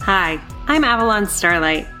Hi, I'm Avalon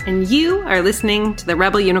Starlight, and you are listening to the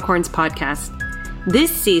Rebel Unicorns podcast. This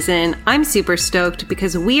season, I'm super stoked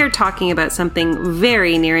because we are talking about something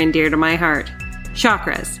very near and dear to my heart,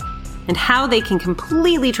 chakras, and how they can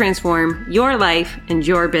completely transform your life and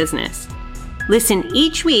your business. Listen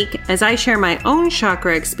each week as I share my own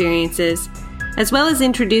chakra experiences, as well as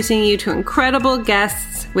introducing you to incredible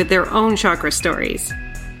guests with their own chakra stories.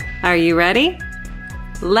 Are you ready?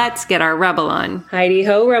 Let's get our rebel on. Heidi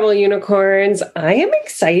ho, Rebel Unicorns. I am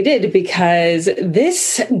excited because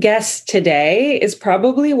this guest today is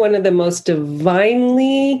probably one of the most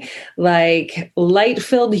divinely,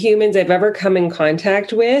 light-filled humans I've ever come in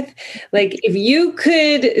contact with. If you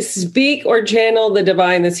could speak or channel the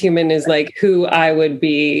divine, this human is who I would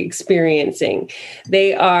be experiencing.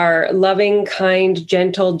 They are loving, kind,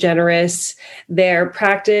 gentle, generous. Their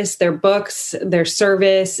practice, their books, their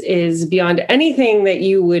service is beyond anything that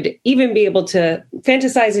you would even be able to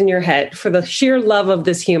fantasize in your head. For the sheer love of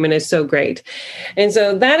this human is so great. And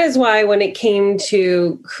so that is why when it came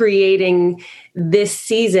to creating this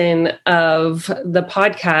season of the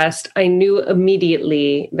podcast, I knew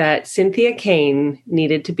immediately that Cynthia Kane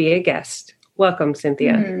needed to be a guest. Welcome,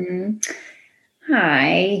 Cynthia.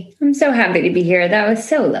 Hi, I'm so happy to be here. That was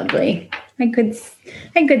so lovely. I could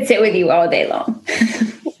sit with you all day long.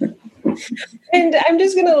 And I'm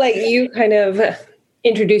just going to let you kind of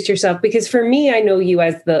introduce yourself, because for me, I know you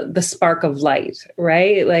as the spark of light,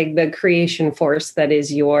 right? Like the creation force that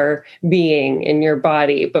is your being in your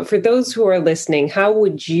body. But for those who are listening, how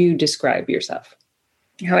would you describe yourself?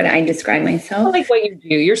 How would I describe myself? Like what you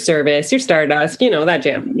do, your service, your stardust, that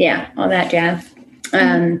jam. Yeah, all that jazz.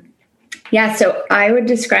 So I would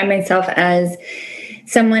describe myself as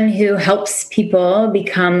someone who helps people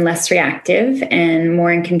become less reactive and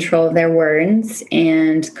more in control of their words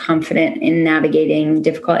and confident in navigating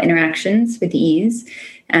difficult interactions with ease.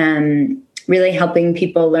 Really helping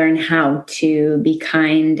people learn how to be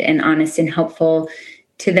kind and honest and helpful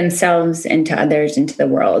to themselves and to others and to the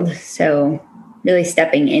world. So really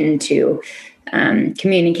stepping into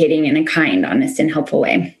communicating in a kind, honest, and helpful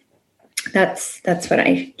way. That's what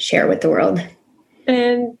I share with the world.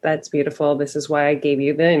 And that's beautiful. This is why I gave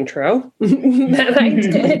you the intro that I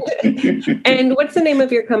did. And what's the name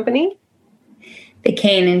of your company? The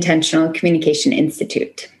Kane Intentional Communication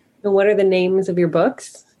Institute. And what are the names of your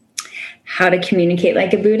books? How to Communicate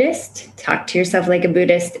Like a Buddhist, Talk to Yourself Like a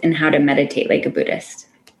Buddhist, and How to Meditate Like a Buddhist.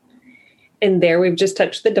 And there we've just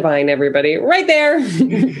touched the divine, everybody. Right there.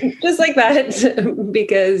 Just like that.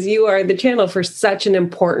 Because you are the channel for such an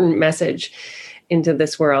important message into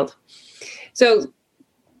this world. So,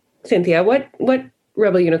 Cynthia, what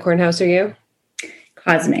Rebel Unicorn house are you?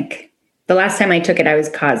 Cosmic. The last time I took it, I was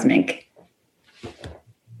cosmic.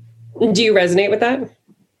 Do you resonate with that?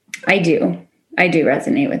 I do. I do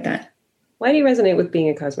resonate with that. Why do you resonate with being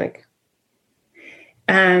a cosmic?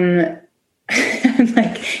 Now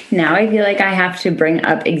I feel like I have to bring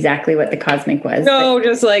up exactly what the cosmic was. No,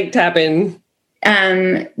 just tap in.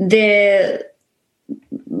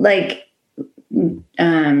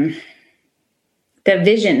 The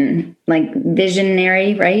vision,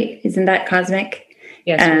 visionary, right? Isn't that cosmic?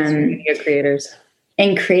 Yes, media creators.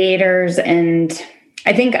 And creators. And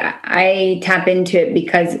I think I tap into it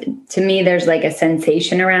because to me, there's a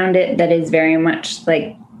sensation around it that is very much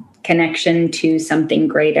connection to something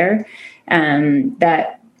greater.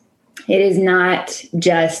 That it is not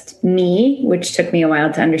just me, which took me a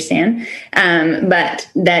while to understand, but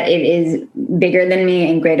that it is bigger than me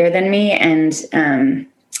and greater than me. And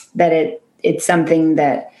that it's something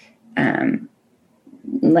that,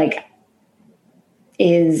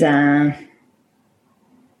 is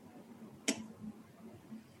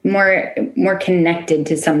more connected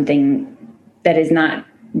to something that is not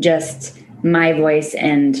just my voice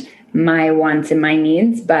and my wants and my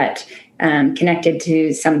needs, but connected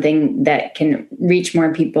to something that can reach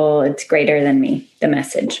more people. It's greater than me, the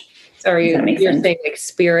message. So you're saying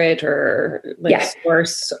spirit or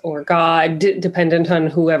source or God, dependent on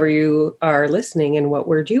whoever you are listening and what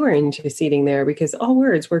word you are interceding there, because all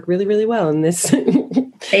words work really, really well in this. They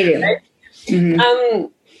do. Right? Mm-hmm.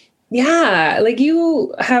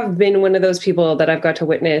 You have been one of those people that I've got to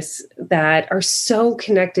witness that are so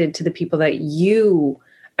connected to the people that you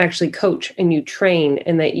actually coach and you train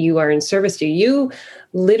and that you are in service to. You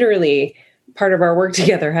literally, part of our work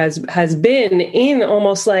together has been in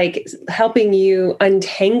almost helping you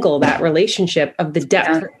untangle that relationship of the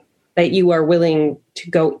depth that you are willing to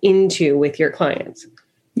go into with your clients.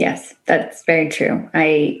 Yes, that's very true.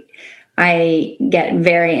 I get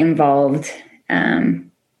very involved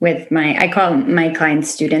with I call my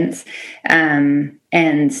clients students, and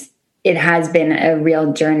it has been a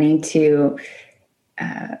real journey to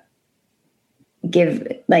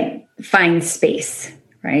find space,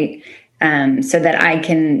 right? So that I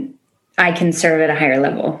can serve at a higher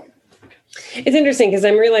level. It's interesting because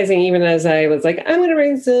I'm realizing, even as I was like, I'm going to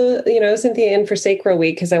bring Cynthia in for Sacral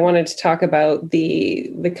Week, because I wanted to talk about the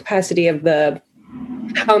capacity of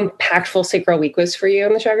how impactful Sacral Week was for you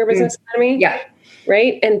in the Chakra Business Academy. Yeah.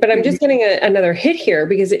 Right. But I'm just getting another hit here,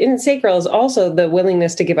 because in Sacral is also the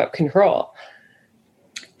willingness to give up control.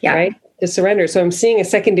 Yeah. Right. To surrender. So I'm seeing a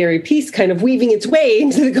secondary piece kind of weaving its way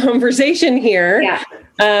into the conversation here. Yeah.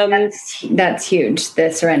 That's huge.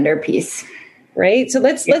 The surrender piece. Right. So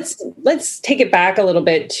let's take it back a little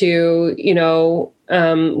bit to,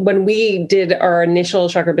 when we did our initial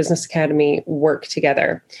Chakra Business Academy work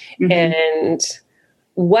together, and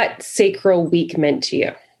what Sacral Week meant to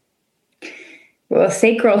you. Well,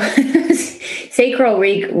 Sacral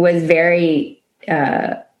Week was very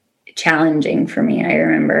challenging for me. I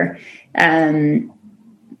remember I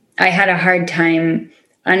had a hard time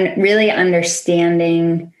really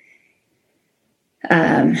understanding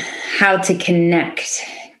how to connect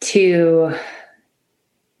to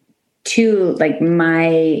like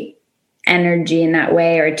my energy in that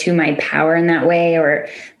way, or to my power in that way. Or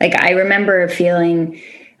like, I remember feeling,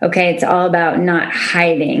 okay, it's all about not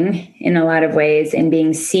hiding in a lot of ways and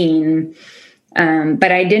being seen.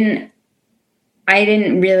 But I didn't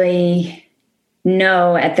really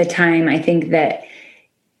know at the time. I think that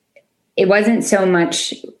it wasn't so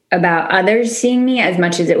much about others seeing me as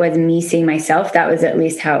much as it was me seeing myself. That was at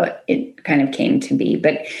least how it kind of came to be.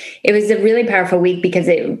 But it was a really powerful week because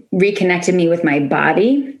it reconnected me with my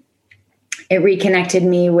body. It reconnected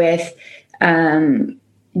me with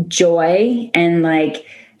joy and like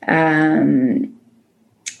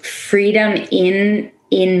freedom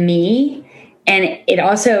in me. And it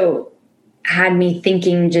also had me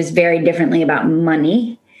thinking just very differently about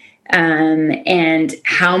money. And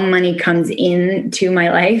how money comes into my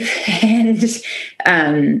life. And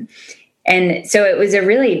so it was a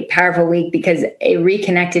really powerful week because it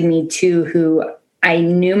reconnected me to who I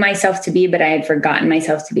knew myself to be, but I had forgotten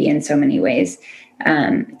myself to be in so many ways.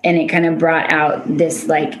 And it kind of brought out this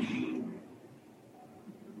like,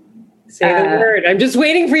 say the word. I'm just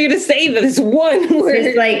waiting for you to say this one word.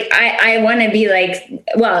 It's like, I want to be like,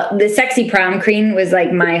 well, the sexy prom queen was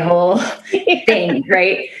like my whole thing,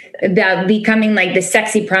 right? About becoming like the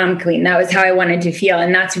sexy prom queen. That was how I wanted to feel.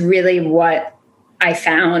 And that's really what I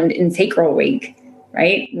found in Sacral Week,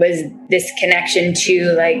 right? Was this connection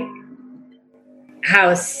to like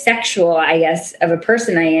how sexual, I guess, of a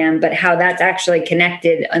person I am, but how that's actually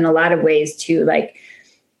connected in a lot of ways to like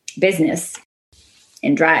business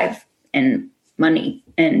and drive and money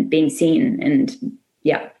and being seen. And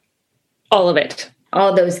yeah. All of it.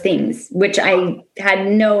 All those things, which I had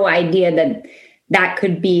no idea that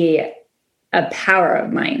could be a power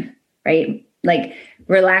of mine, right? Like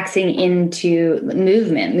relaxing into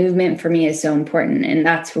movement. Movement for me is so important. And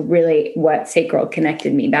that's really what Sacral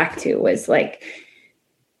connected me back to, was like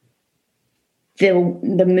the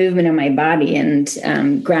movement of my body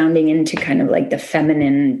and grounding into kind of like the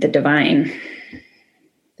feminine, the divine.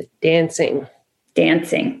 The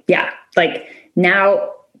dancing. Yeah. Like now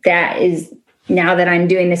that I'm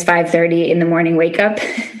doing this 5:30 in the morning wake up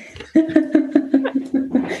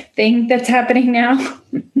thing that's happening now.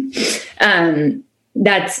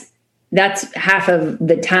 That's half of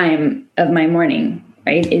the time of my morning,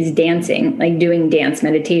 right? Is dancing, like doing dance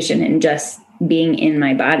meditation and just being in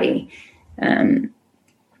my body.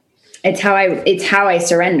 It's how I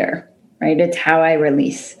surrender, right? It's how I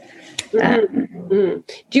release. Do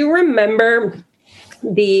you remember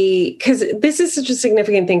because this is such a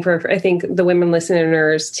significant thing for, I think, the women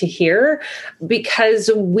listeners to hear, because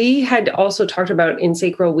we had also talked about in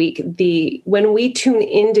Sacral Week, when we tune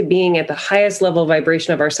into being at the highest level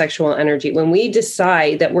vibration of our sexual energy, when we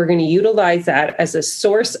decide that we're going to utilize that as a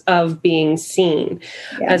source of being seen,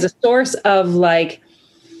 as a source of like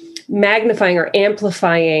magnifying or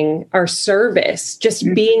amplifying our service, just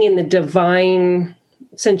being in the divine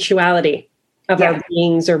sensuality of our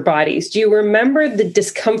beings or bodies. Do you remember the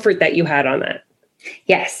discomfort that you had on that?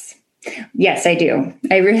 Yes, I do.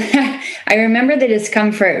 I remember the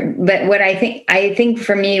discomfort, but what I think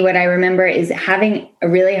for me, what I remember is having a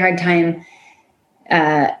really hard time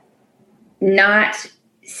not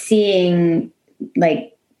seeing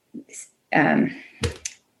like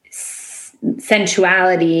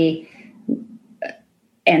sensuality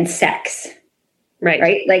and sex.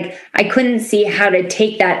 Right. Like I couldn't see how to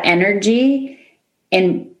take that energy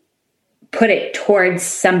and put it towards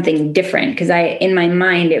something different. Cause in my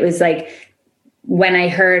mind, it was like when I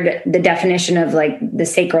heard the definition of like the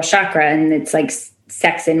sacral chakra and it's like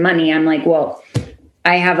sex and money, I'm like, well,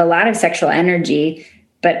 I have a lot of sexual energy,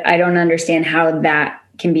 but I don't understand how that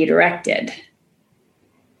can be directed.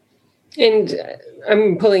 And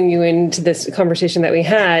I'm pulling you into this conversation that we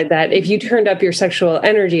had, that if you turned up your sexual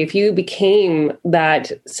energy, if you became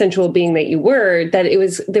that sensual being that you were, that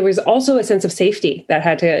there was also a sense of safety that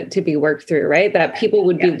had to be worked through, right? That people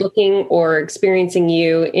would be looking or experiencing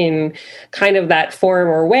you in kind of that form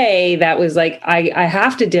or way that was like, I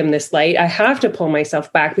have to dim this light. I have to pull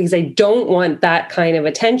myself back because I don't want that kind of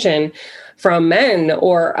attention from men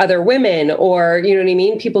or other women, or, you know what I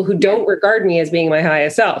mean? People who don't regard me as being my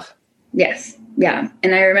highest self. Yes. Yeah.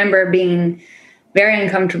 And I remember being very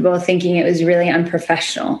uncomfortable, thinking it was really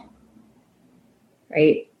unprofessional,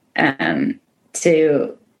 right?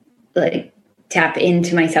 To like tap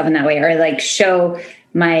into myself in that way, or like show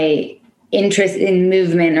my interest in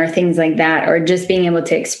movement or things like that, or just being able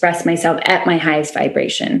to express myself at my highest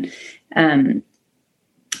vibration.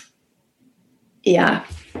 Yeah.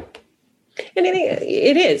 And I think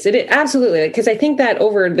it is absolutely, because I think that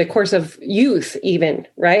over the course of youth, even,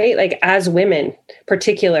 right? Like as women,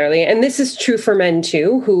 particularly, and this is true for men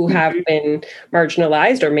too, who have been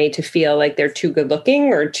marginalized or made to feel like they're too good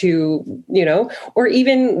looking or too, or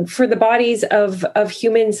even for the bodies of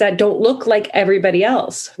humans that don't look like everybody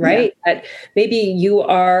else, right? Yeah. That maybe you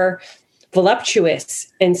are voluptuous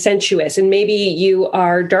and sensuous, and maybe you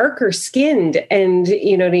are darker skinned and,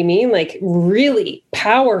 you know what I mean? Like really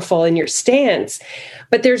powerful in your stance.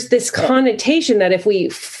 But there's this connotation that if we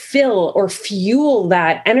fill or fuel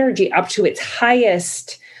that energy up to its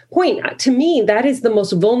highest point, to me, that is the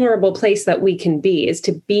most vulnerable place that we can be, is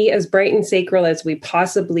to be as bright and sacral as we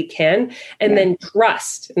possibly can. And then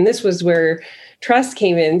trust. And this was where trust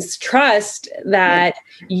came in. Trust that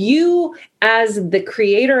you, as the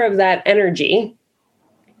creator of that energy,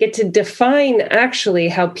 get to define actually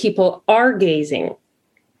how people are gazing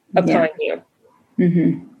upon you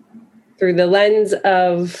through the lens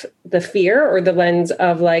of the fear, or the lens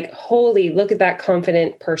of like, holy, look at that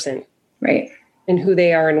confident person. Right. And who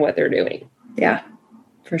they are and what they're doing. Yeah,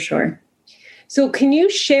 for sure. So can you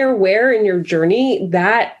share where in your journey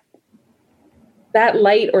that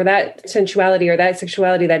light or that sensuality or that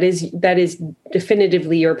sexuality that is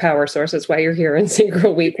definitively your power source, that's why you're here in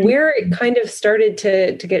Sacral Week, where it kind of started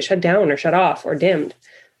to get shut down or shut off or dimmed,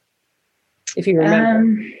 if you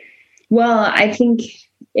remember? Well, I think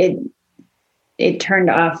it turned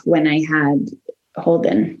off when I had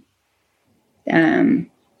Holden,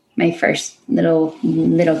 my first little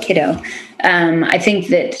kiddo. I think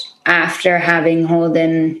that after having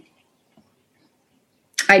Holden,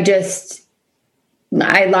 I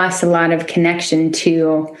lost a lot of connection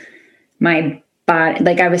to my body.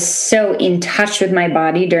 Like I was so in touch with my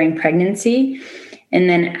body during pregnancy. And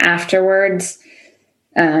then afterwards,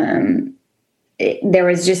 there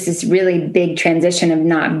was just this really big transition of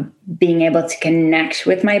not being able to connect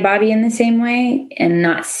with my body in the same way, and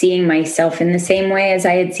not seeing myself in the same way as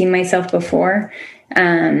I had seen myself before.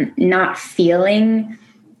 Not feeling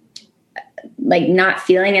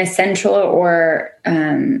as sensual, or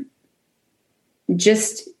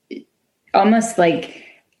just almost like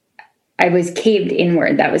I was caved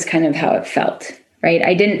inward. That was kind of how it felt, right?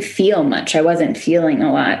 I didn't feel much. I wasn't feeling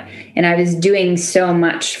a lot. And I was doing so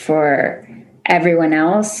much for everyone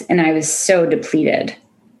else, and I was so depleted.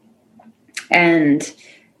 And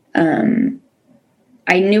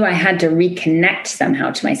I knew I had to reconnect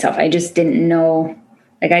somehow to myself. I just didn't know,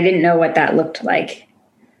 I didn't know what that looked like.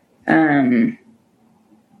 And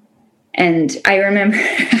I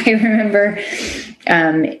remember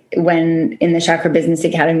when in the Chakra Business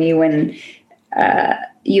Academy, when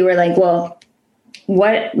you were like, well,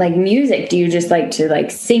 what music do you just like to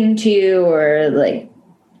sing to, or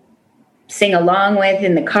sing along with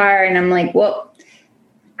in the car? And I'm like, well,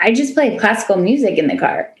 I just play classical music in the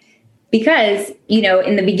car, because,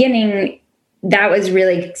 in the beginning, that was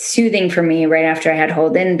really soothing for me right after I had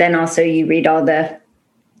Holden. Then also you read all the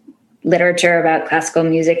literature about classical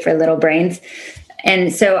music for little brains.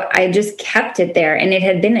 And so I just kept it there, and it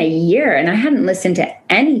had been a year, and I hadn't listened to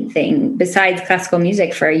anything besides classical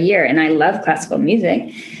music for a year. And I love classical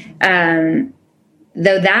music. Though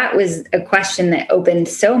that was a question that opened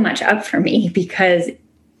so much up for me, because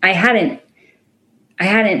I hadn't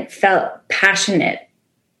felt passionate.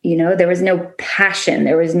 There was no passion.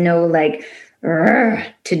 There was no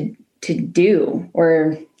to do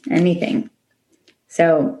or anything.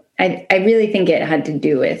 So I really think it had to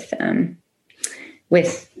do with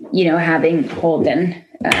having Holden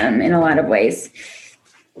in a lot of ways.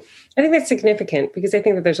 I think that's significant, because I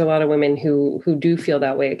think that there's a lot of women who do feel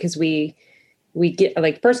that way, because we we get,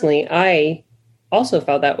 like, personally, I also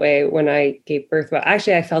felt that way when I gave birth, but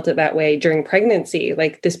actually I felt it that way during pregnancy,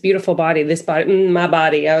 like this beautiful body, my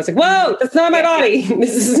body. I was like, whoa, that's not my body.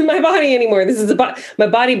 This isn't my body anymore. This is my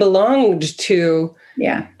body belonged to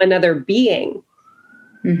another being.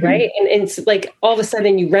 Mm-hmm. Right. And it's like, all of a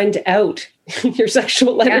sudden you rent out your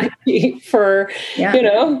sexual energy for,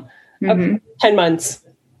 10 months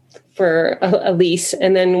for a lease.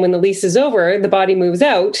 And then when the lease is over, the body moves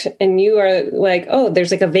out and you are like, oh,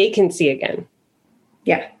 there's like a vacancy again.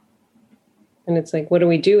 Yeah. And it's like, what do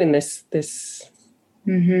we do in this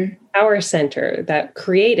power center that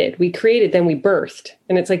we created, then we birthed.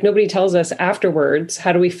 And it's like, nobody tells us afterwards,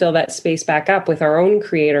 how do we fill that space back up with our own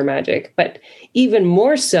creator magic? But even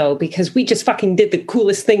more so because we just fucking did the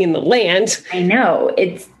coolest thing in the land. I know.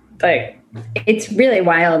 It's like, it's really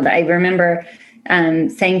wild. I remember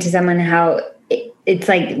saying to someone how it's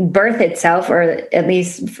like birth itself, or at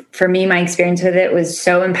least for me, my experience with it was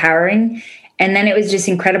so empowering. And then it was just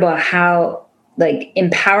incredible how like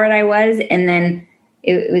empowered I was. And then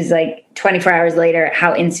it was like 24 hours later,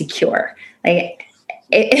 how insecure. Like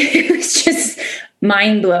it was just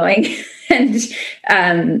mind blowing.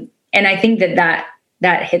 And I think that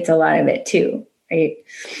hits a lot of it too, right?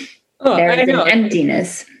 Oh, there's an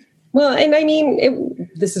emptiness. Well, and I mean,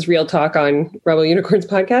 this is real talk on Rebel Unicorns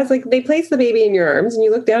podcast. Like, they place the baby in your arms and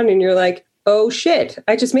you look down and you're like, oh shit,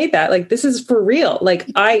 I just made that. Like, this is for real. Like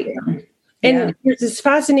And there's this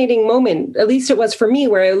fascinating moment, at least it was for me,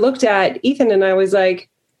 where I looked at Ethan and I was like,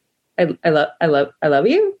 I love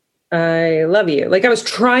you. I love you. Like, I was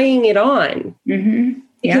trying it on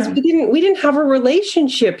because we didn't have a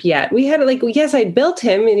relationship yet. We had yes, I'd built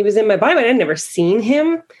him and he was in my body, but I'd never seen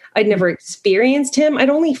him. I'd never experienced him. I'd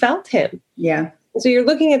only felt him. Yeah. So you're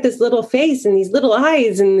looking at this little face and these little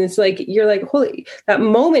eyes and this, like, you're like, holy, that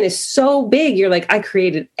moment is so big. You're like, I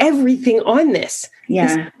created everything on this.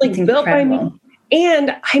 Yeah. This, like, built by me.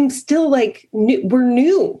 And I'm still like, we're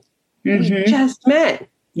new. We just met.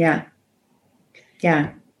 Yeah.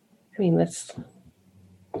 Yeah. I mean, that's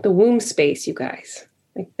the womb space, you guys.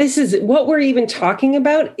 Like, this is what we're even talking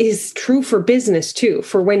about is true for business too,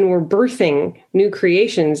 for when we're birthing new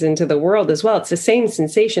creations into the world as well. It's the same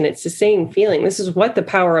sensation. It's the same feeling. This is what the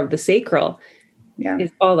power of the sacral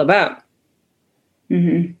is all about.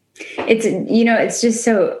 Mm-hmm. It's, it's just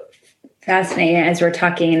so fascinating as we're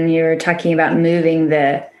talking, and you're talking about moving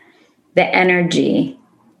the energy,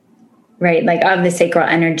 right? Like, of the sacral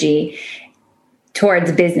energy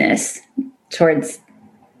towards business, towards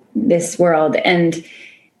this world. And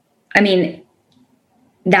I mean,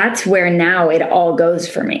 that's where now it all goes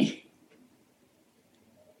for me.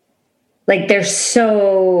 Like, there's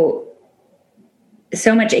so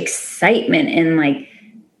much excitement and like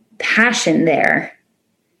passion there.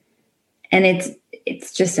 And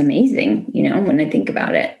it's just amazing, when I think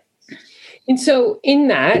about it. And so in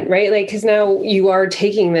that, right, like, because now you are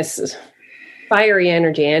taking this fiery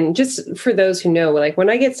energy. And just for those who know, like, when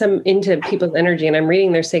I get some into people's energy and I'm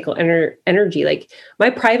reading their sacral energy, like, my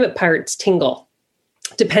private parts tingle,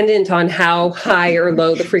 dependent on how high or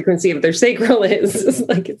low the frequency of their sacral is.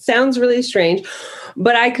 Like, it sounds really strange,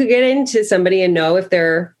 but I could get into somebody and know if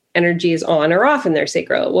their energy is on or off in their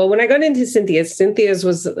sacral. Well, when I got into Cynthia's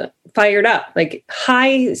was fired up, like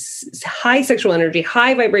high sexual energy,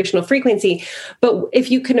 high vibrational frequency. But if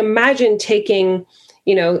you can imagine taking,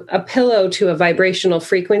 a pillow to a vibrational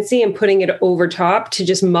frequency and putting it over top to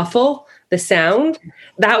just muffle the sound,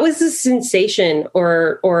 that was the sensation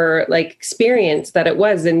or like experience that it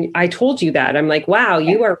was. And I told you that. I'm like, wow,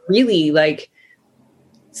 you are really like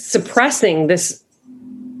suppressing this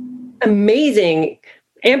amazing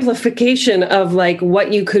amplification of like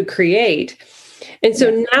what you could create. And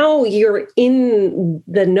so now you're in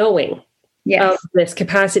the knowing of this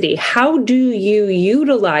capacity. How do you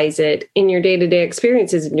utilize it in your day-to-day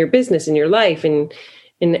experiences, in your business, in your life, and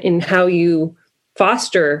in how you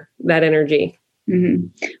foster that energy? Mm-hmm.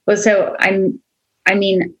 Well, so I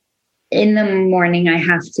mean, in the morning I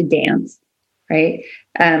have to dance, right?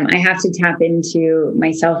 I have to tap into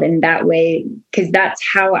myself in that way, because that's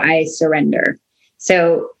how I surrender.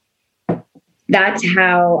 So that's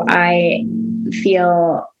how I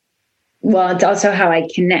feel. Well, it's also how I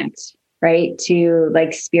connect, right, to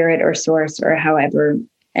like spirit or source, or however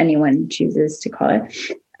anyone chooses to call it.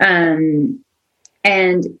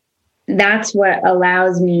 And that's what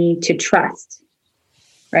allows me to trust,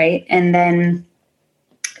 right? And then,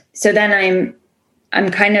 so then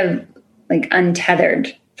I'm kind of like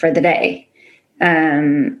untethered for the day.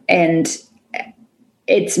 And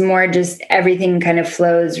it's more just everything kind of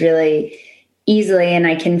flows really easily, and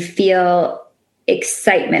I can feel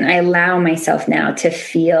excitement. I allow myself now to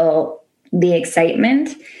feel the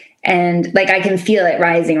excitement. And like, I can feel it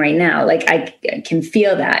rising right now. Like I can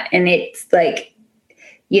feel that. And it's like,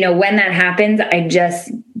 when that happens, I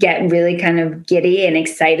just get really kind of giddy and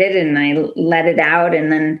excited and I let it out.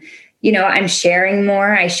 And then, I'm sharing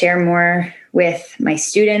more. I share more with my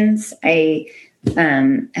students. I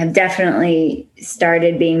have definitely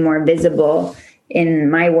started being more visible in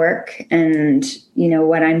my work and,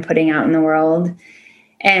 what I'm putting out in the world.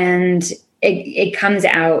 And it comes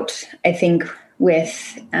out, I think,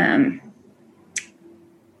 with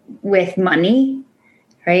money,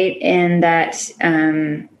 right? And that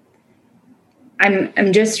I'm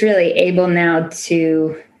just really able now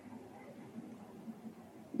to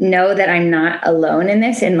know that I'm not alone in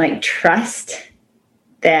this and like trust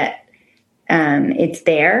that it's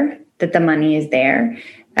there, that the money is there.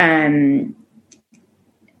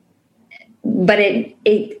 But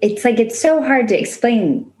it's like, it's so hard to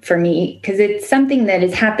explain for me because it's something that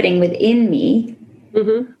is happening within me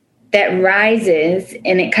that rises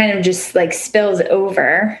and it kind of just like spills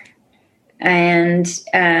over. And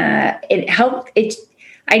it helped.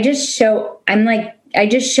 I just show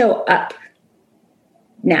up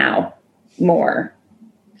now more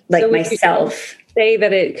like so myself. Say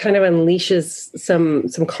that it kind of unleashes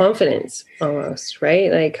some confidence almost,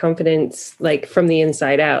 right? Like confidence, like from the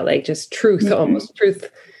inside out, like just truth, almost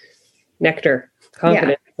truth, nectar,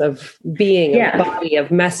 confidence of being, of body,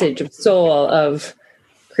 of message, of soul, of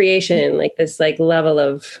creation, like this like level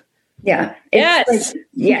of yes,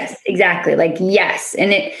 exactly. Like, yes.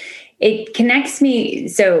 And it connects me.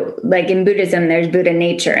 So like in Buddhism, there's Buddha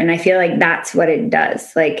nature. And I feel like that's what it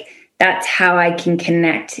does. Like, that's how I can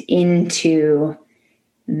connect into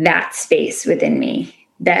that space within me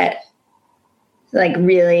that like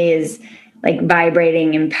really is like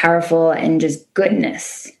vibrating and powerful and just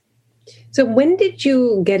goodness. So when did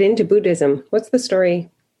you get into Buddhism? What's the story?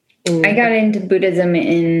 I got into Buddhism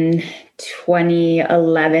in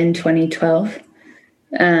 2011, 2012.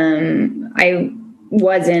 I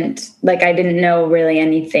wasn't like, I didn't know really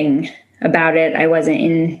anything about it. I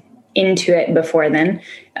wasn't into it before then.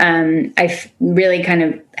 I really kind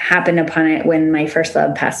of happened upon it when my first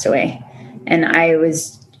love passed away. And I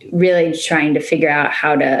was really trying to figure out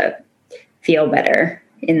how to feel better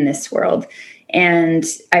in this world. And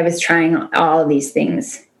I was trying all of these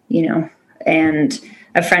things, and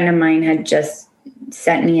a friend of mine had just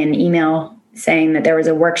sent me an email saying that there was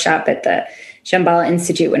a workshop at the Shambhala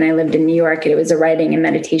Institute when I lived in New York. It was a writing and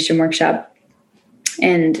meditation workshop.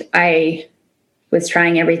 And I was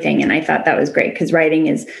trying everything. And I thought that was great because writing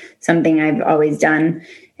is something I've always done.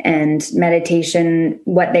 And meditation,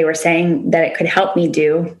 what they were saying that it could help me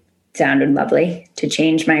do sounded lovely, to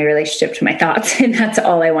change my relationship to my thoughts. And that's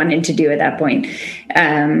all I wanted to do at that point.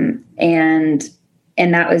 And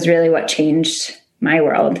that was really what changed my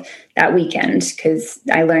world that weekend, because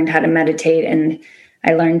I learned how to meditate and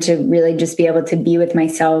I learned to really just be able to be with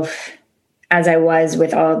myself as I was,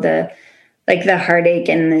 with all the heartache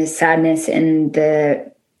and the sadness and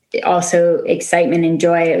the also excitement and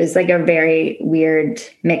joy. It was like a very weird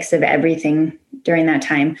mix of everything during that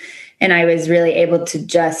time. And I was really able to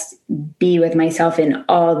just be with myself in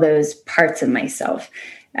all those parts of myself.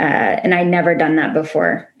 And I'd never done that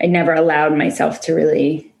before. I never allowed myself to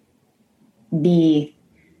really be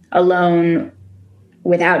alone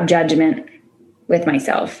without judgment with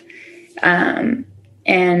myself.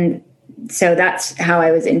 And so that's how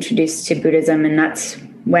I was introduced to Buddhism. And that's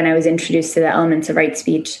when I was introduced to the elements of right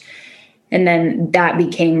speech. And then that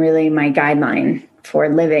became really my guideline for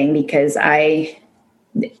living, because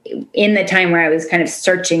in the time where I was kind of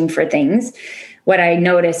searching for things, what I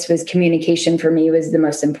noticed was communication for me was the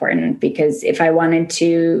most important, because if I wanted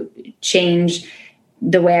to change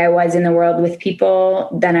the way I was in the world with people,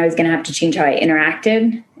 then I was going to have to change how I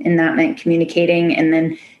interacted. And that meant communicating. And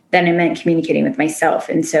then it meant communicating with myself.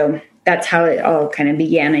 And so that's how it all kind of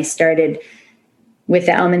began. I started with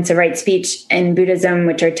the elements of right speech in Buddhism,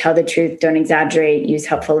 which are tell the truth, don't exaggerate, use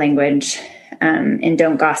helpful language, and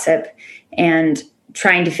don't gossip. And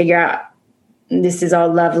trying to figure out, this is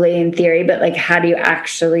all lovely in theory, but like, how do you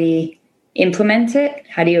actually implement it?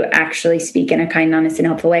 How do you actually speak in a kind, honest, and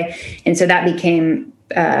helpful way? And so that became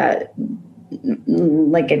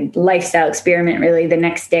like a lifestyle experiment, really. The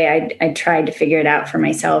next day I tried to figure it out for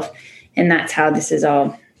myself. And that's how this is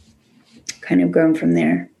all kind of grown from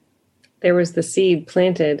there. There was the seed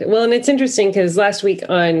planted. Well, and it's interesting because last week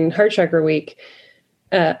on Heart Chakra Week,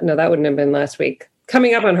 no, that wouldn't have been last week.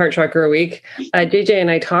 Coming up on Heart Chakra Week, JJ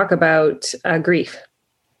and I talk about grief,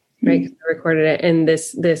 right? Mm-hmm. I recorded it. And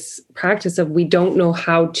this practice of, we don't know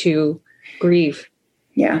how to grieve.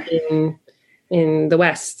 Yeah. in the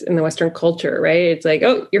West, in the Western culture, right? It's like,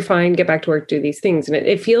 oh, you're fine, get back to work, do these things. And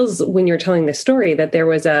it feels when you're telling this story that there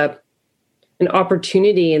was an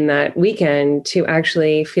opportunity in that weekend to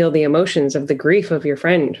actually feel the emotions of the grief of your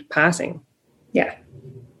friend passing. Yeah.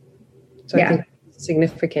 So I think it's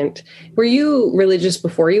significant. Were you religious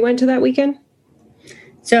before you went to that weekend?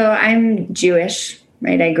 So I'm Jewish,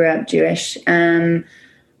 right? I grew up Jewish. I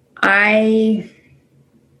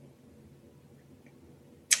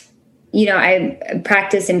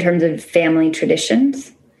practice in terms of family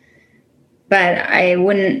traditions, but I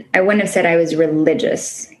wouldn't have said I was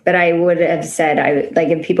religious, but I would have said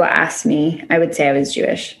if people asked me, I would say I was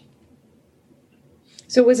Jewish.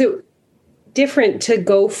 So was it different to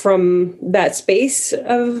go from that space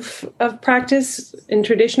of practice and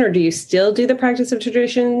tradition, or do you still do the practice of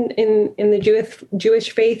tradition in the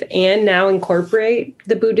Jewish faith and now incorporate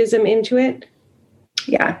the Buddhism into it?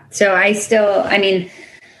 Yeah. So I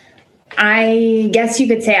guess you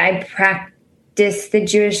could say I practice the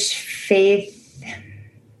Jewish faith.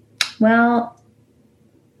 Well,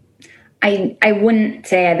 I wouldn't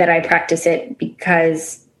say that I practice it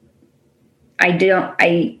because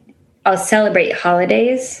I'll celebrate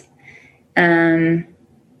holidays, but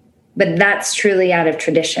that's truly out of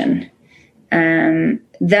tradition.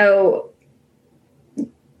 Though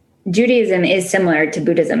Judaism is similar to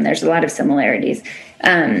Buddhism, there's a lot of similarities.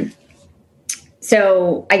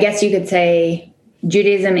 So I guess you could say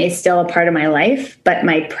Judaism is still a part of my life, but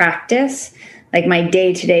my practice, like my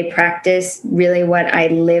day-to-day practice, really what I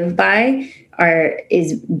live by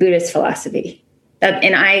is Buddhist philosophy.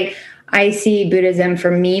 And I see Buddhism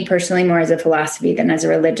for me personally more as a philosophy than as a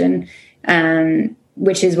religion,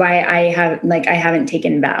 which is why I haven't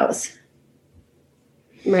taken vows.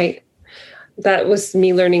 Right. That was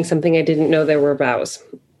me learning something I didn't know there were vows.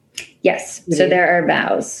 Yes. So there are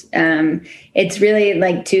vows. It's really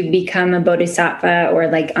like to become a bodhisattva or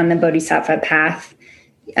like on the bodhisattva path,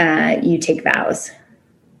 you take vows.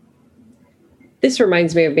 This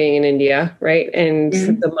reminds me of being in India, right? And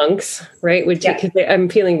the monks, right? Because I'm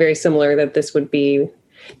feeling very similar that this would be,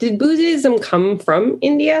 did Buddhism come from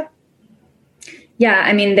India? Yeah.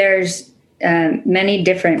 I mean, there's there's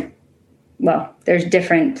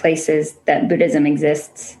different places that Buddhism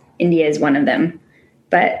exists. India is one of them.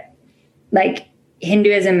 But like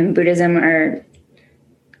Hinduism and Buddhism are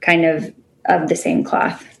kind of the same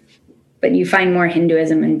cloth. But you find more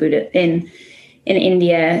Hinduism and Buddha in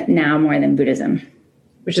India now more than Buddhism.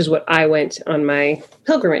 Which is what I went on my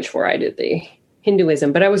pilgrimage for. I did the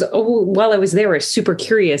Hinduism. But while I was there, I was super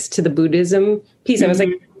curious to the Buddhism piece. I was like,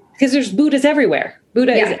 because there's Buddhas everywhere.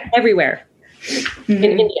 Buddha is everywhere in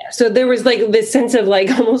India. So there was like this sense of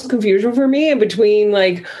like almost confusion for me between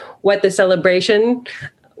like what the celebration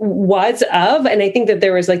was of. And I think that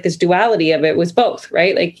there was like this duality of it was both,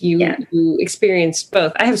 right? Like you experienced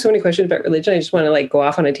both. I have so many questions about religion. I just want to like go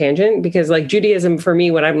off on a tangent because like Judaism for me,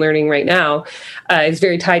 what I'm learning right now is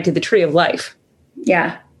very tied to the tree of life.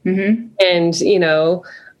 Yeah. Mm-hmm. And,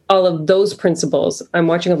 all of those principles. I'm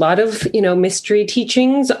watching a lot of, mystery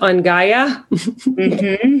teachings on Gaia,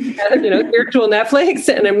 spiritual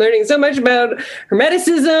Netflix. And I'm learning so much about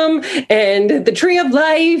Hermeticism and the tree of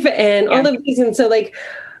life and all of these. And so like,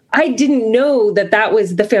 I didn't know that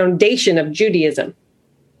was the foundation of Judaism,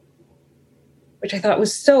 which I thought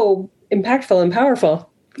was so impactful and powerful.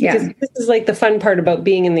 Because this is like the fun part about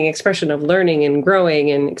being in the expression of learning and growing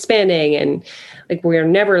and expanding. And like, we're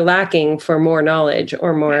never lacking for more knowledge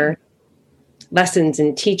or more lessons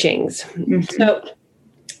and teachings. Mm-hmm. So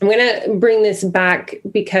I'm going to bring this back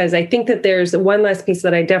because I think that there's one last piece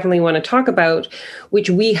that I definitely want to talk about, which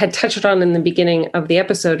we had touched on in the beginning of the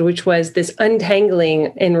episode, which was this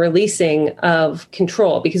untangling and releasing of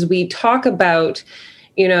control. Because we talk about,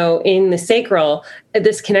 in the sacral,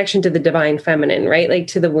 this connection to the divine feminine, right? Like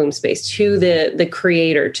to the womb space, to the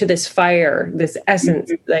creator, to this fire, this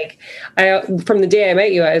essence. Like from the day I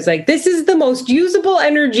met you, I was like, this is the most usable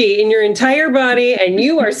energy in your entire body and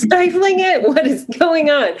you are stifling it. What is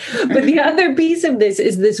going on? But the other piece of this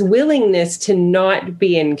is this willingness to not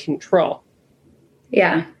be in control.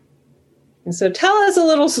 Yeah. And so tell us a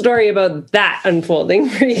little story about that unfolding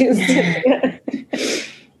for you.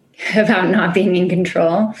 About not being in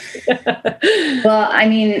control. Well, I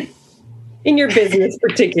mean, in your business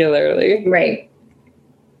particularly. Right.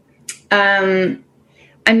 I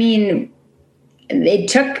mean, it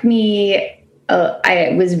took me,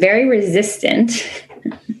 I was very resistant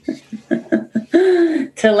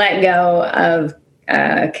to let go of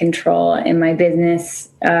control in my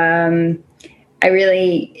business. I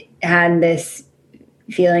really had this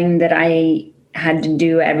feeling that I had to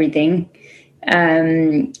do everything.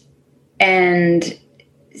 And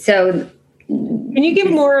so Can you give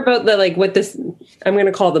more about the, like, what this, I'm going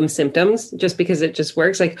to call them symptoms just because it just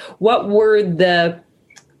works. Like, what were the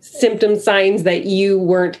symptom signs that you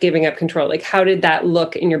weren't giving up control? Like, how did that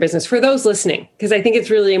look in your business for those listening? Because I think it's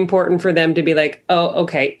really important for them to be like, oh,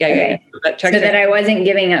 okay. Yeah. So that I wasn't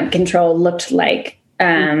giving up control looked like,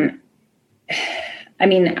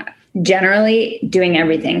 generally doing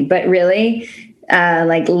everything, but really,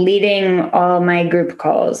 like leading all my group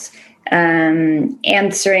calls,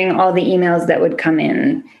 answering all the emails that would come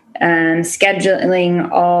in,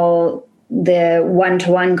 scheduling all the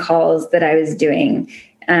one-to-one calls that I was doing,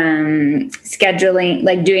 scheduling,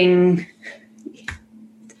 like doing,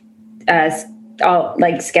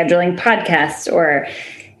 scheduling podcasts or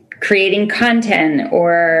creating content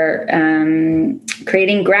or,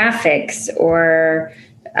 creating graphics or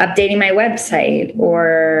updating my website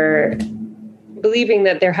or believing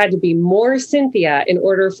that there had to be more Cynthia in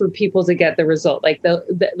order for people to get the result. Like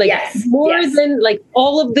more than like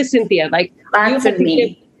all of the Cynthia, like lots of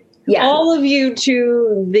me. All of you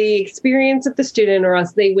to the experience of the student, or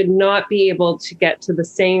else they would not be able to get to the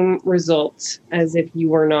same results as if you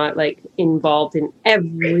were not like involved in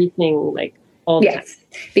everything, like all the time.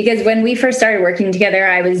 Because when we first started working together,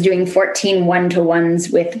 I was doing 14 one-to-ones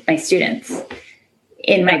with my students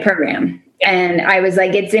in my program. And I was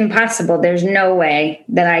like, it's impossible. There's no way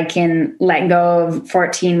that I can let go of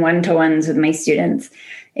 14 one-to-ones with my students.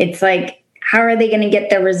 It's like, how are they going to get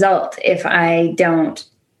the result if I'm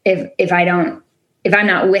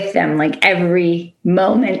not with them like every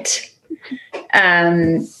moment?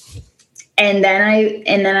 And then I,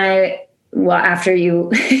 after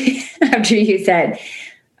you said,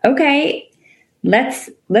 okay, let's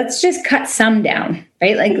just cut some down,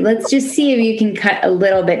 right? Like, let's just see if you can cut a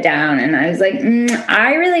little bit down. And I was like,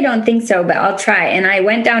 I really don't think so, but I'll try. And I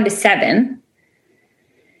went down to 7.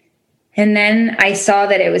 And then I saw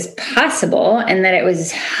that it was possible and that it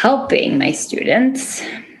was helping my students,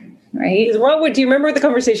 right? Do you remember what the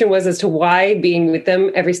conversation was as to why being with them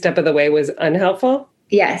every step of the way was unhelpful?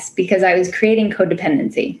 Yes, because I was creating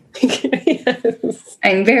codependency. Yes.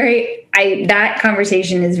 That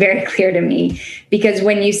conversation is very clear to me, because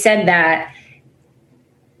when you said that,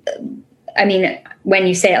 I mean, when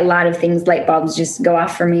you say a lot of things, light bulbs just go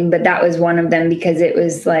off for me, but that was one of them, because it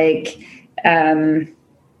was like, I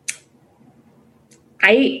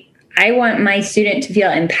want my student to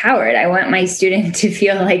feel empowered. I want my student to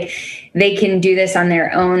feel like they can do this on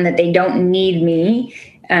their own, that they don't need me,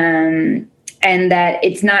 and that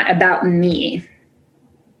it's not about me.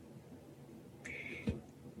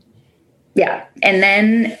 Yeah. And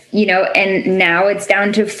then, and now it's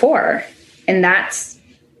down to 4, and that's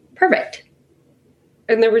perfect.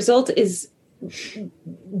 And the result is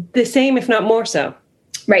the same, if not more so.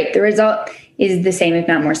 Right. The result is the same, if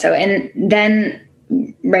not more so. And then,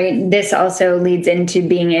 right, this also leads into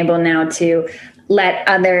being able now to let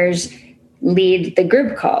others lead the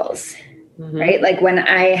group calls. Mm-hmm. Right? Like when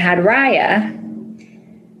I had Raya,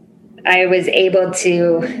 I was able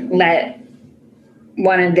to let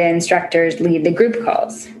one of the instructors lead the group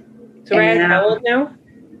calls. So Raya's how old now?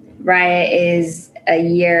 Raya is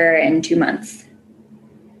 1 year and 2 months.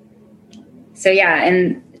 So yeah,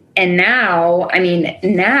 and now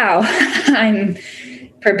I'm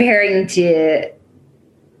preparing to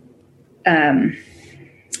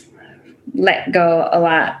let go a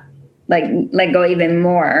lot. Like let go even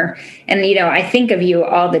more. And, I think of you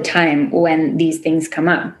all the time when these things come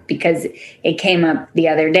up, because it came up the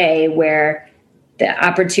other day where the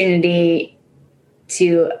opportunity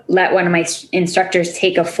to let one of my instructors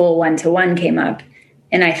take a full one-to-one came up.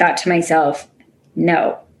 And I thought to myself,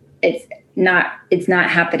 no, it's not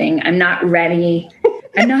happening. I'm not ready.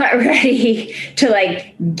 I'm not ready to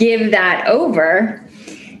like give that over.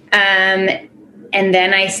 And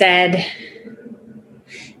then I said,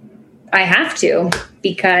 I have to,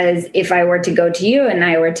 because if I were to go to you and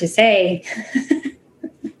I were to say,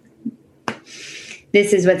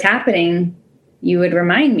 this is what's happening, you would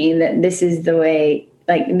remind me that this is the way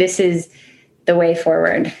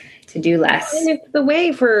forward, to do less. And it's the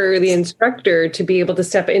way for the instructor to be able to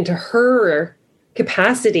step into her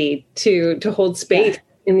capacity to hold space. Yeah.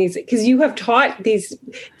 In these, because you have taught these,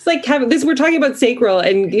 it's like having this, we're talking about sacral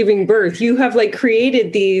and giving birth. You have like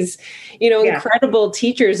created these, incredible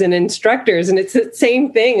teachers and instructors. And it's the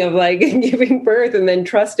same thing of like giving birth and then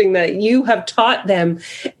trusting that you have taught them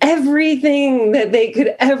everything that they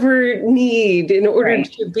could ever need in order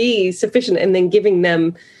to be sufficient, and then giving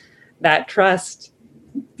them that trust.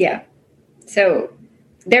 Yeah. So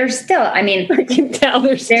there's still, I can tell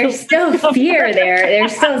there's still fear there.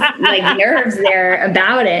 There's still like nerves there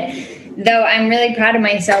about it, though I'm really proud of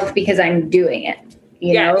myself because I'm doing it.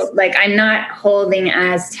 you know, like I'm not holding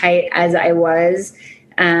as tight as I was.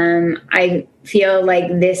 I feel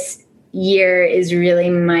like this year is really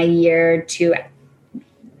my year to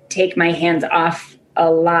take my hands off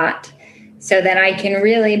a lot so that I can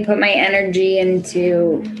really put my energy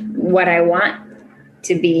into what I want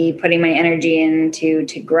to be putting my energy into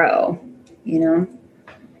to grow, you know?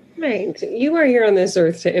 Right. You are here on this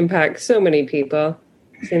earth to impact so many people,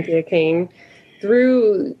 Cynthia Kane,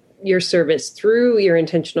 through your service, through your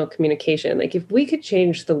intentional communication. Like if we could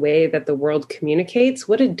change the way that the world communicates,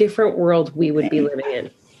 what a different world we would be living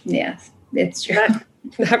in. Yes, it's true.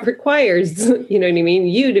 That requires, you know what I mean,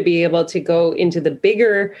 you to be able to go into the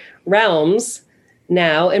bigger realms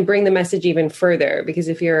now and bring the message even further. Because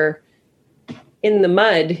if you're in the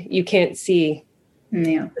mud, you can't see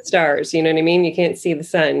the stars, you know what I mean? You can't see the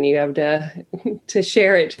sun. You have to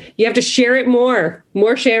share it. You have to share it more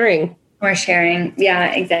sharing. More sharing.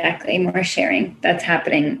 Yeah, exactly. More sharing. That's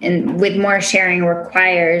happening. And with more sharing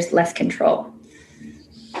requires less control.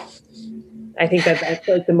 I think that's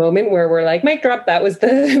like the moment where we're like, mic drop. That was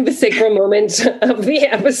the sacral moment of the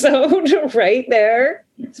episode right there.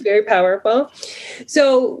 It's very powerful.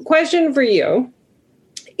 So question for you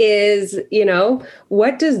is, you know,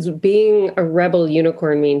 what does being a rebel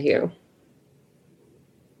unicorn mean to you?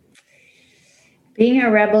 Being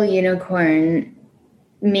a rebel unicorn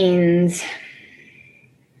means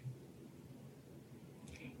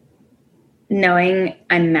knowing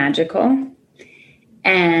I'm magical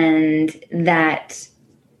and that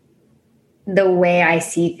the way I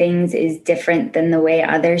see things is different than the way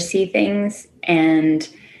others see things. And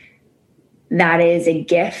that is a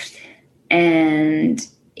gift. And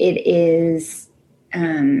it is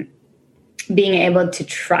being able to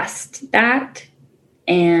trust that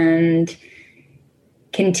and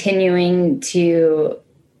continuing to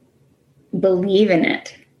believe in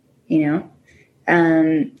it, you know,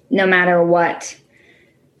 no matter what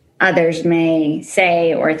others may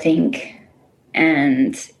say or think.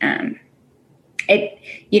 And it,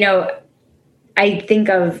 you know, I think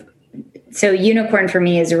of, so unicorn for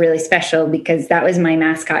me is really special because that was my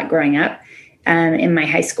mascot growing up in my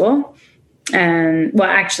high school. Well,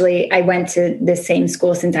 actually, I went to the same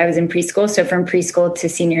school since I was in preschool. So from preschool to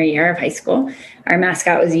senior year of high school, our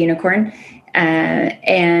mascot was a unicorn.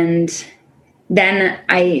 And then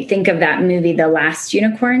I think of that movie, The Last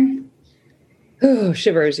Unicorn. Oh,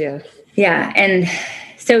 shivers, yeah. Yeah. And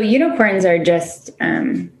so unicorns are just,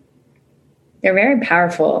 they're very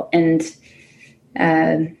powerful. And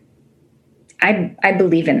I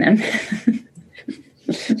believe in them.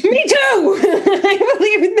 Me too. I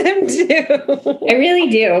believe in them too. I really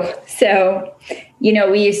do. So, you know,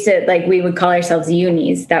 we used to, like, we would call ourselves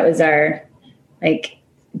unis. That was our, like,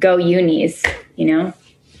 go unis, you know?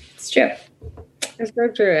 It's true. It's so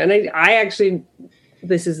true. And I actually,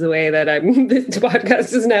 this is the way that this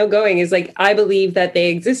podcast is now going, is like, I believe that they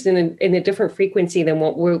exist in a different frequency than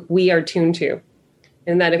what we are tuned to.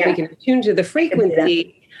 And that if we can tune to the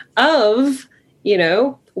frequency of, you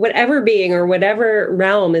know, whatever being or whatever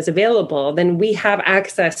realm is available, then we have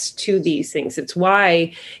access to these things. It's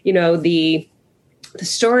why, you know, the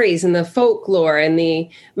stories and the folklore and the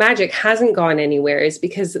magic hasn't gone anywhere, is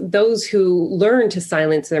because those who learn to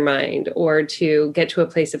silence their mind or to get to a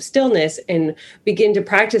place of stillness and begin to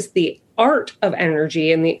practice the art of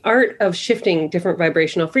energy and the art of shifting different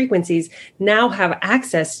vibrational frequencies now have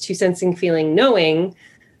access to sensing, feeling, knowing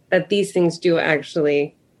that these things do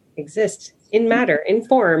actually exist in matter, in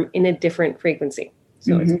form, in a different frequency.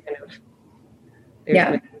 So it's kind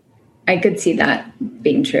of... I could see that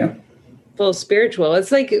being true. Full spiritual.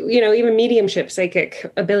 It's like, you know, even mediumship,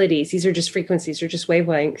 psychic abilities. These are just frequencies or just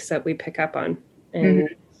wavelengths that we pick up on. And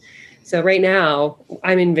so right now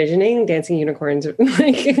I'm envisioning dancing unicorns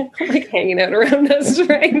like hanging out around us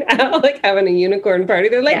right now, like having a unicorn party.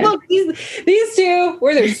 They're like, look, these two,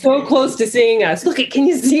 they're so close to seeing us. Look, can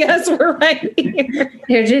you see us? We're right here.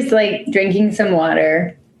 They're just like drinking some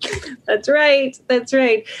water. That's right. That's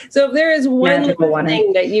right. So if there is one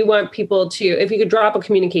thing that you want people to, if you could drop a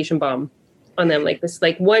communication bomb on them like this,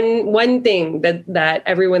 like one thing that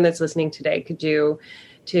everyone that's listening today could do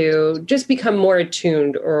to just become more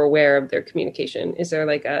attuned or aware of their communication, is there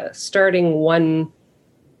like a starting one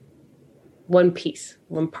piece,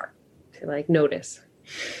 one part to like notice?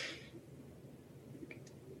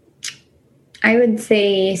 I would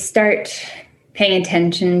say start paying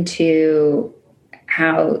attention to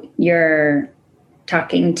how you're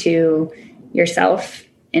talking to yourself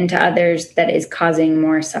and to others that is causing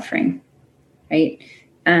more suffering, right?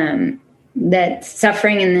 That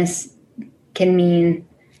suffering in this can mean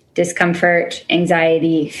discomfort,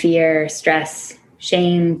 anxiety, fear, stress,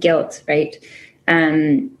 shame, guilt, right?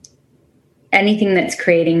 anything that's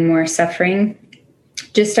creating more suffering,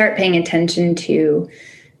 just start paying attention to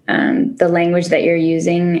the language that you're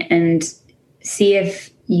using and see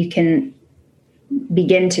if you can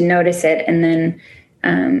begin to notice it, and then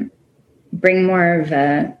bring more of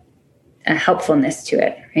a helpfulness to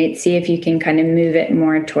it, right? See if you can kind of move it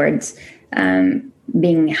more towards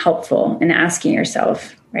being helpful, and asking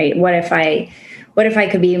yourself, right, what if I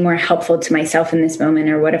could be more helpful to myself in this moment,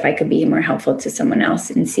 or what if I could be more helpful to someone else,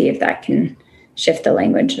 and see if that can shift the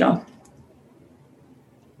language at all.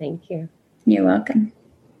 Thank you. You're welcome.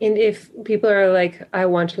 And if people are like, I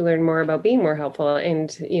want to learn more about being more helpful,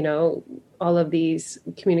 and, you know, all of these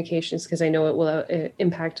communications, because I know it will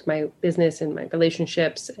impact my business and my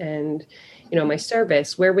relationships and, you know, my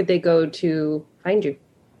service, where would they go to find you?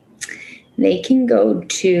 They can go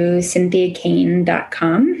to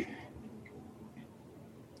cynthiakane.com.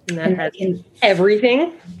 And that has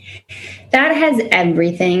everything? That has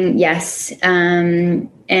everything, yes. And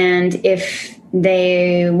if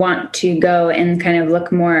they want to go and kind of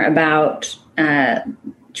look more about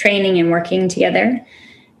training and working together,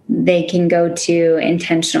 they can go to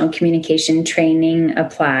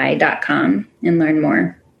intentionalcommunicationtrainingapply.com and learn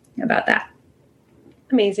more about that.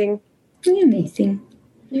 Amazing. You're amazing.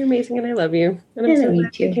 You're amazing, and I love you. And I'm so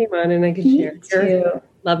glad you came on and I could share your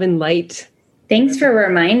love and light. Thanks for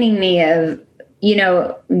reminding me of, you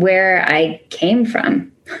know, where I came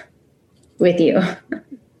from with you.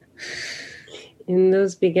 In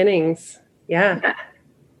those beginnings. Yeah.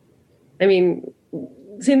 I mean,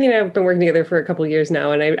 Cynthia and I have been working together for a couple of years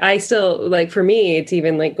now. And I still, like, for me, it's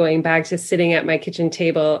even like going back to sitting at my kitchen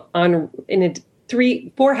table in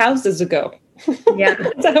 4 houses ago. Yeah.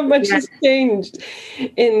 That's how much has changed.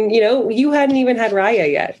 And, you know, you hadn't even had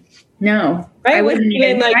Raya yet. No, right? I wasn't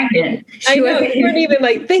even pregnant. I know, you weren't even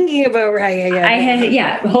like thinking about Raya yet.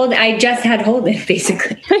 I just had Holden,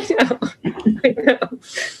 basically. I know.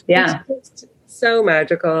 Yeah. It's so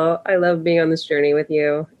magical. I love being on this journey with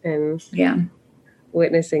you and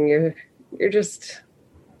witnessing you're just,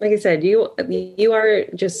 like I said, you are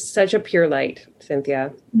just such a pure light,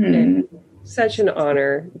 Cynthia. And such an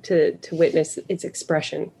honor to witness its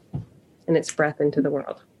expression and its breath into the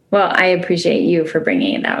world. Well, I appreciate you for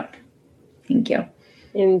bringing it out. Thank you.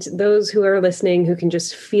 And those who are listening who can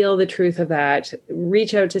just feel the truth of that,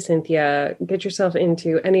 reach out to Cynthia, get yourself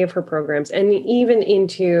into any of her programs and even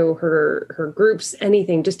into her groups,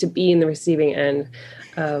 anything, just to be in the receiving end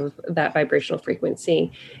of that vibrational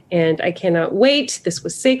frequency. And I cannot wait. This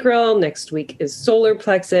was Sacral. Next week is solar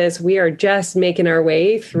plexus. We are just making our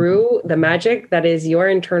way through the magic that is your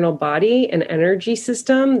internal body and energy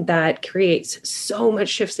system that creates so much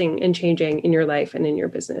shifting and changing in your life and in your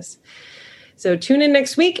business. So tune in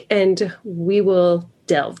next week and we will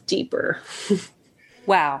delve deeper.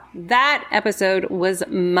 Wow, that episode was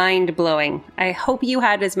mind-blowing. I hope you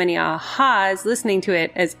had as many ahas listening to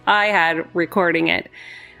it as I had recording it.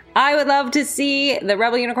 I would love to see the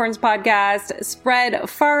Rebel Unicorns podcast spread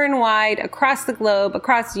far and wide across the globe,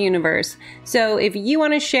 across the universe. So if you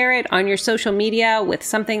want to share it on your social media with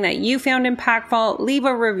something that you found impactful, leave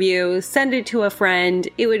a review, send it to a friend.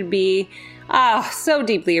 It would be so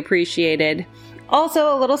deeply appreciated.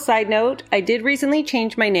 Also, a little side note, I did recently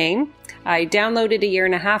change my name. I downloaded 1.5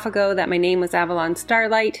 years ago that my name was Avalon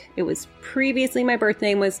Starlight. It was previously my birth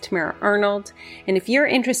name was Tamara Arnold. And if you're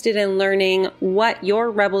interested in learning what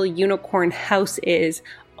your Rebel Unicorn house is,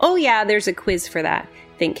 there's a quiz for that.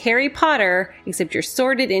 Think Harry Potter, except you're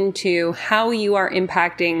sorted into how you are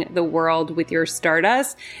impacting the world with your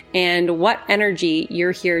stardust and what energy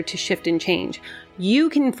you're here to shift and change. You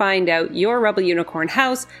can find out your Rebel Unicorn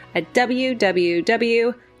house at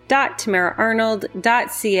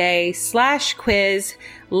www.tamaraarnold.ca/quiz.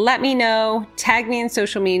 Let me know, tag me in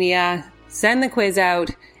social media, send the quiz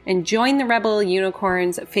out, and join the Rebel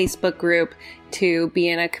Unicorns Facebook group to be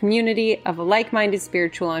in a community of like-minded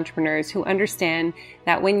spiritual entrepreneurs who understand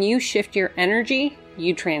that when you shift your energy,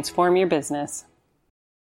 you transform your business.